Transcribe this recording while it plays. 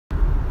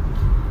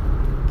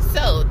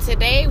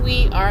Today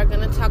we are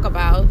going to talk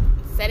about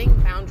setting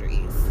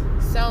boundaries.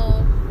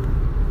 So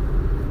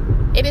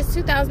it is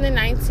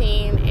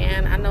 2019,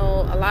 and I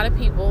know a lot of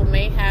people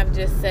may have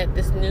just set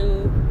this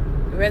new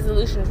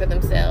resolution for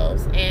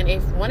themselves. And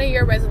if one of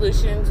your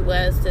resolutions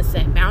was to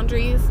set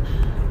boundaries,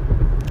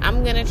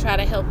 I'm going to try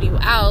to help you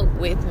out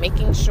with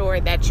making sure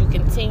that you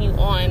continue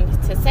on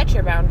to set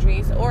your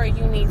boundaries, or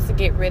you need to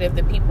get rid of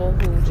the people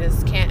who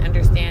just can't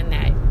understand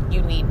that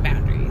you need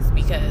boundaries,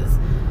 because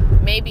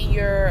maybe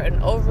you're an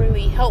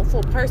overly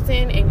helpful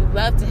person and you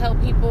love to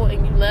help people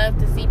and you love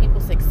to see people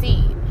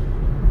succeed.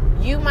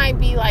 You might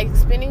be like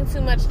spending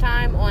too much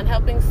time on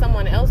helping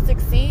someone else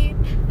succeed,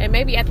 and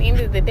maybe at the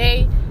end of the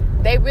day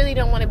they really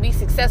don't want to be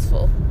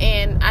successful.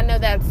 And I know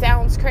that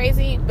sounds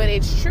crazy, but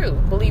it's true.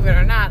 Believe it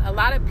or not, a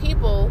lot of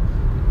people,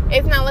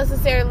 it's not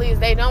necessarily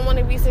they don't want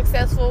to be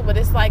successful, but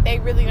it's like they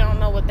really don't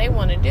know what they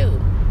want to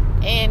do.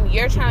 And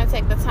you're trying to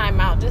take the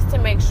time out just to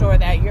make sure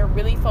that you're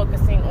really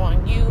focusing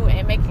on you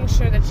and making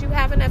sure that you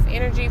have enough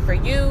energy for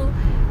you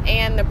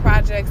and the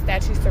projects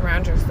that you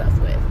surround yourself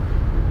with.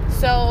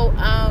 So,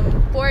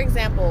 for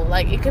example,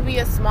 like it could be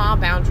a small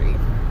boundary.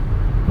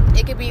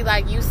 It could be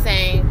like you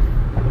saying,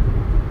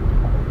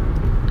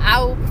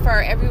 I would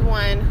prefer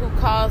everyone who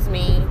calls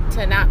me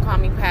to not call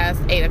me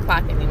past 8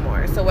 o'clock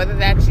anymore. So whether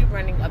that's you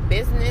running a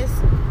business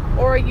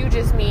or you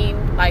just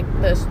mean like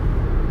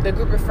the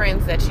group of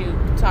friends that you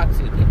talk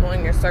to, people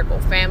in your circle,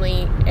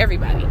 family,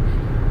 everybody,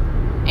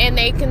 and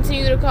they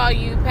continue to call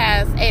you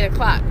past 8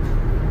 o'clock.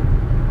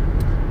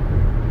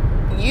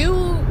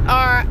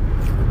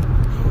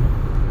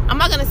 I'm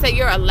not going to say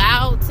you're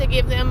allowed to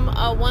give them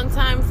a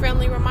one-time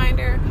friendly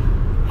reminder.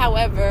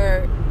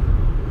 However,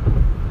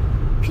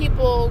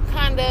 people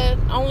kind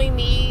of only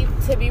need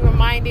to be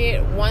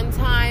reminded one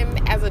time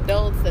as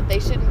adults that they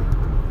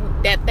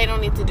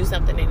don't need to do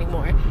something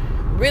anymore.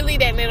 Really,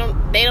 that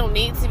they don't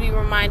need to be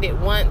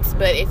reminded once.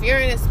 But if you're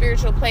in a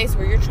spiritual place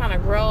where you're trying to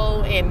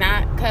grow and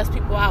not cuss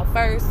people out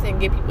first and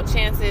give people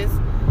chances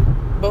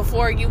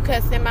before you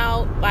cuss them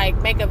out,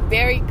 like make a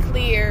very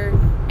clear,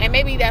 and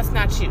maybe that's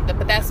not you,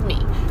 but that's me,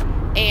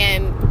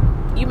 and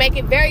you make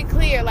it very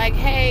clear, like,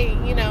 hey,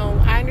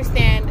 I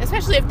understand,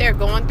 especially if they're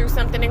going through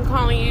something and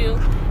calling you,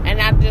 and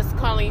not just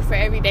calling you for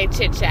everyday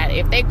chit chat.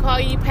 If they call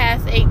you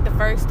past 8 the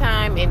first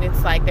time and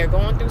it's like they're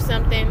going through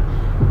something,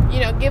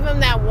 give them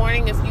that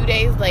warning a few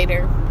days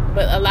later,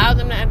 but allow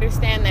them to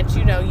understand that,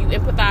 you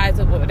empathize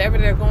with whatever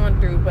they're going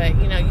through, but,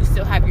 you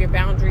still have your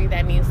boundary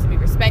that needs to be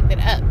respected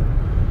up.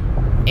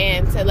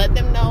 And to let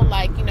them know,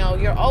 like,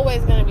 you're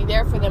always going to be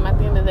there for them at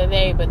the end of the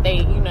day, but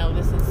they,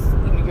 this is,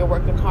 you're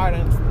working hard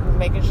on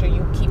making sure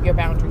you keep your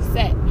boundaries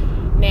set.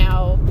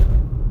 Now,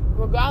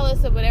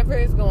 regardless of whatever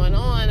is going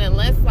on,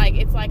 unless like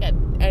it's like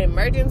an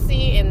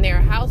emergency and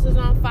their house is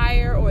on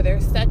fire or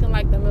they're stuck in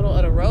like the middle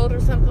of the road or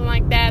something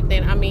like that,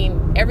 then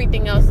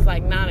everything else is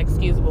like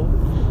non-excusable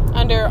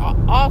under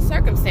all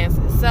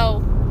circumstances.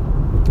 So,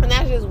 and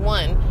that's just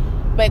one.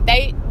 But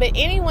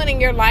anyone in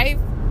your life,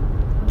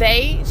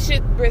 they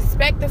should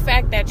respect the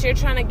fact that you're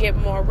trying to get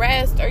more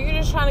rest or you're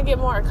just trying to get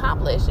more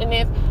accomplished. And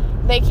if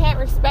they can't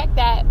respect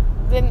that,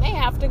 then they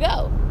have to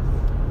go.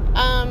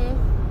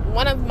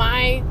 One of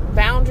my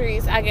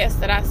boundaries, I guess,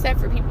 that I set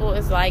for people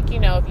is like,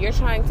 if you're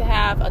trying to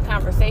have a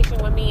conversation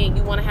with me and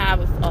you want to have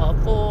a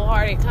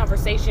full-hearted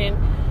conversation,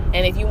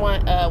 and if you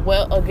want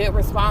a good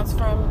response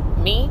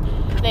from me,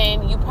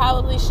 then you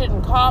probably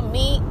shouldn't call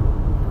me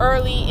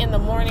early in the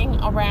morning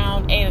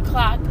around 8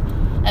 o'clock,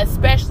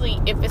 especially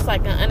if it's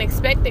like an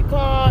unexpected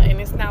call and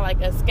it's not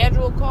like a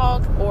scheduled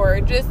call or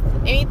just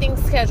anything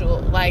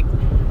scheduled. Like,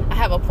 I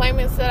have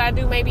appointments that I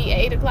do maybe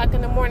 8 o'clock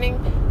in the morning.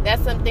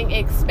 That's something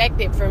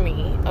expected for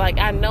me. Like,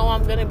 I know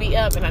I'm going to be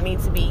up and I need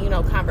to be,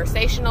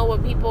 conversational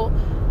with people.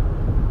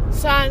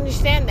 So I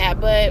understand that.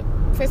 But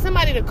for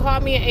somebody to call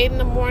me at 8 in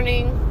the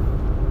morning,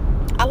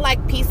 I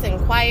like peace and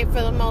quiet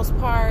for the most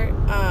part.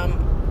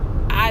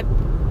 I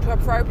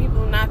prefer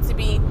people not to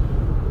be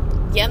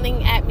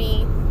yelling at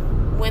me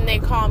when they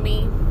call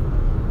me,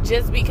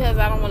 just because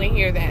I don't want to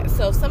hear that.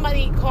 So if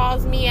somebody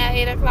calls me at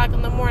 8 o'clock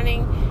in the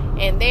morning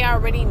and they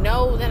already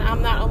know that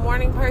I'm not a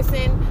morning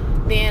person,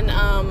 then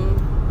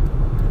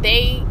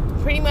they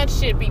pretty much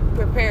should be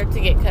prepared to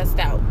get cussed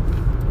out.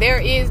 There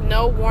is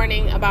no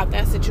warning about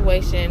that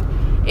situation.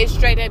 It's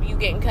straight up you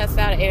getting cussed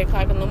out at 8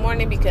 o'clock in the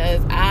morning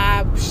because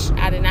I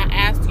did not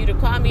ask you to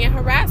call me and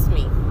harass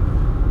me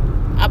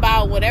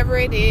about whatever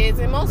it is.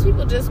 And most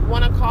people just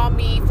want to call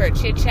me for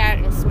chit chat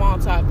and small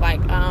talk.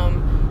 Like,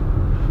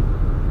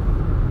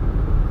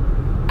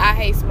 I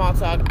hate small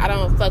talk. I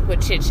don't fuck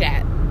with chit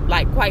chat,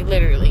 like, quite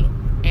literally.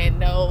 And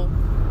no,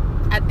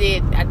 I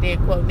did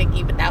quote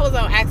Nikki, but that was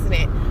on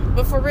accident.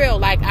 But for real,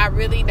 like, I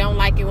really don't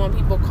like it when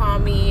people call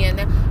me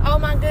and oh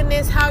my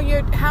goodness, how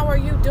are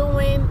you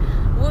doing?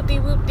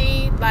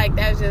 Whoop-de-whoop-de. Like,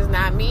 that's just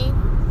not me.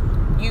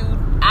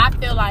 I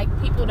feel like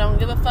people don't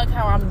give a fuck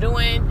how I'm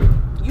doing.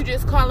 You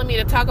just calling me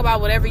to talk about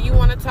whatever you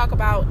want to talk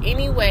about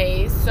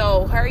anyways.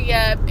 So hurry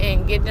up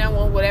and get done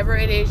with whatever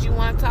it is you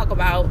want to talk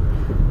about.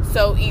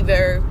 So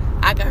either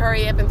I can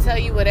hurry up and tell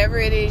you whatever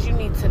it is you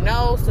need to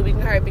know so we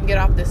can hurry up and get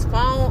off this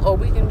phone, or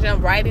we can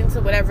jump right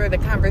into whatever the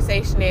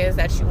conversation is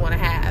that you want to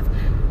have.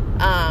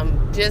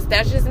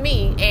 That's just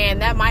me,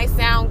 and that might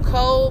sound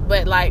cold,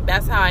 but like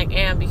that's how I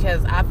am,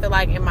 because I feel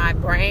like in my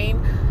brain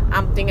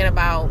I'm thinking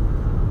about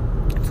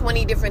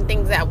 20 different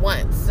things at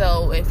once.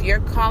 So if you're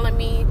calling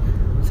me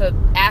to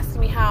ask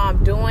me how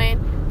I'm doing,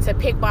 to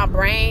pick my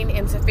brain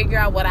and to figure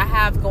out what I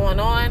have going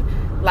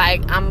on,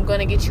 like I'm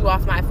gonna get you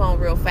off my phone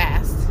real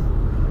fast.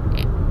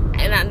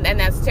 And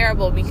that's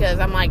terrible, because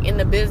I'm like in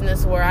the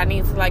business where I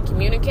need to like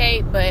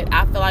communicate, but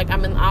I feel like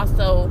I'm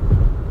also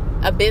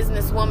a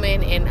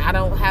businesswoman, and I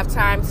don't have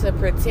time to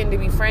pretend to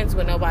be friends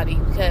with nobody,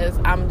 because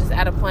I'm just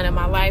at a point in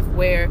my life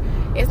where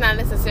it's not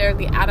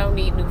necessarily I don't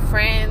need new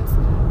friends,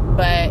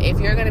 but if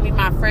you're going to be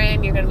my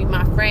friend, you're going to be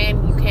my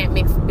friend. You can't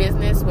mix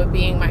business with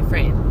being my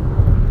friend,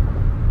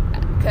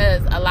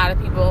 because a lot of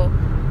people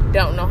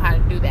don't know how to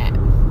do that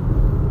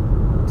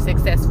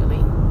successfully,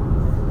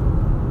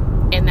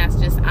 and that's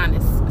just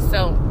honest.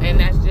 So, and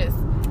that's just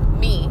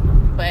me,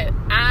 but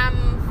I'm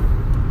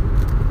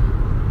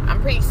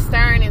pretty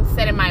stern and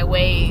set in my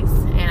ways,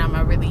 and I'm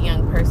a really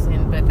young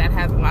person, but that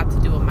has a lot to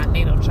do with my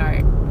natal chart,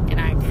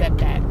 and I accept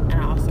that, and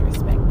I also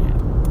respect that.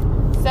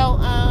 So,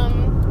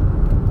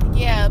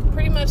 yeah,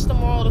 pretty much the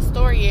moral of the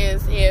story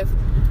is, if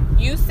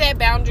you set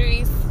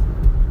boundaries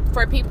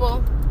for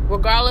people,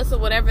 regardless of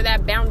whatever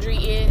that boundary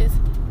is,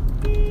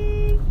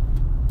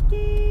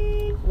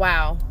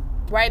 wow.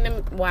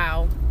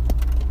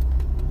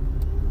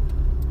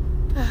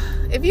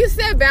 If you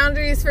set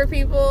boundaries for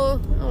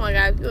people, oh my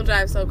God, people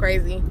drive so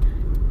crazy.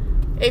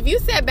 If you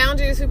set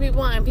boundaries for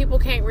people and people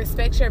can't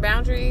respect your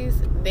boundaries,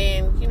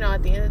 then, you know,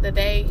 at the end of the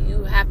day,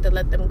 you have to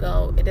let them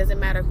go. It doesn't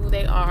matter who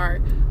they are.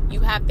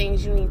 You have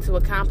things you need to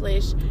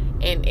accomplish.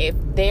 And if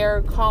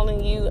they're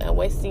calling you and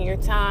wasting your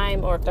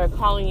time, or if they're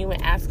calling you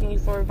and asking you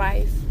for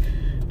advice,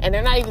 and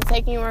they're not even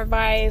taking your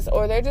advice,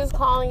 or they're just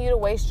calling you to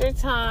waste your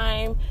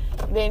time,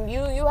 then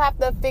you have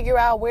to figure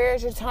out where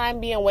is your time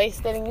being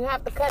wasted, and you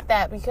have to cut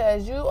that,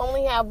 because you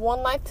only have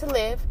one life to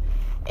live.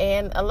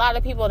 And a lot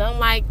of people don't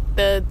like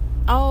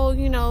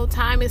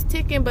time is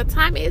ticking, but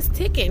time is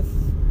ticking.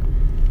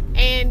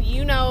 And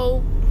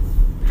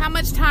how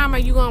much time are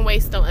you going to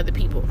waste on other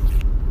people?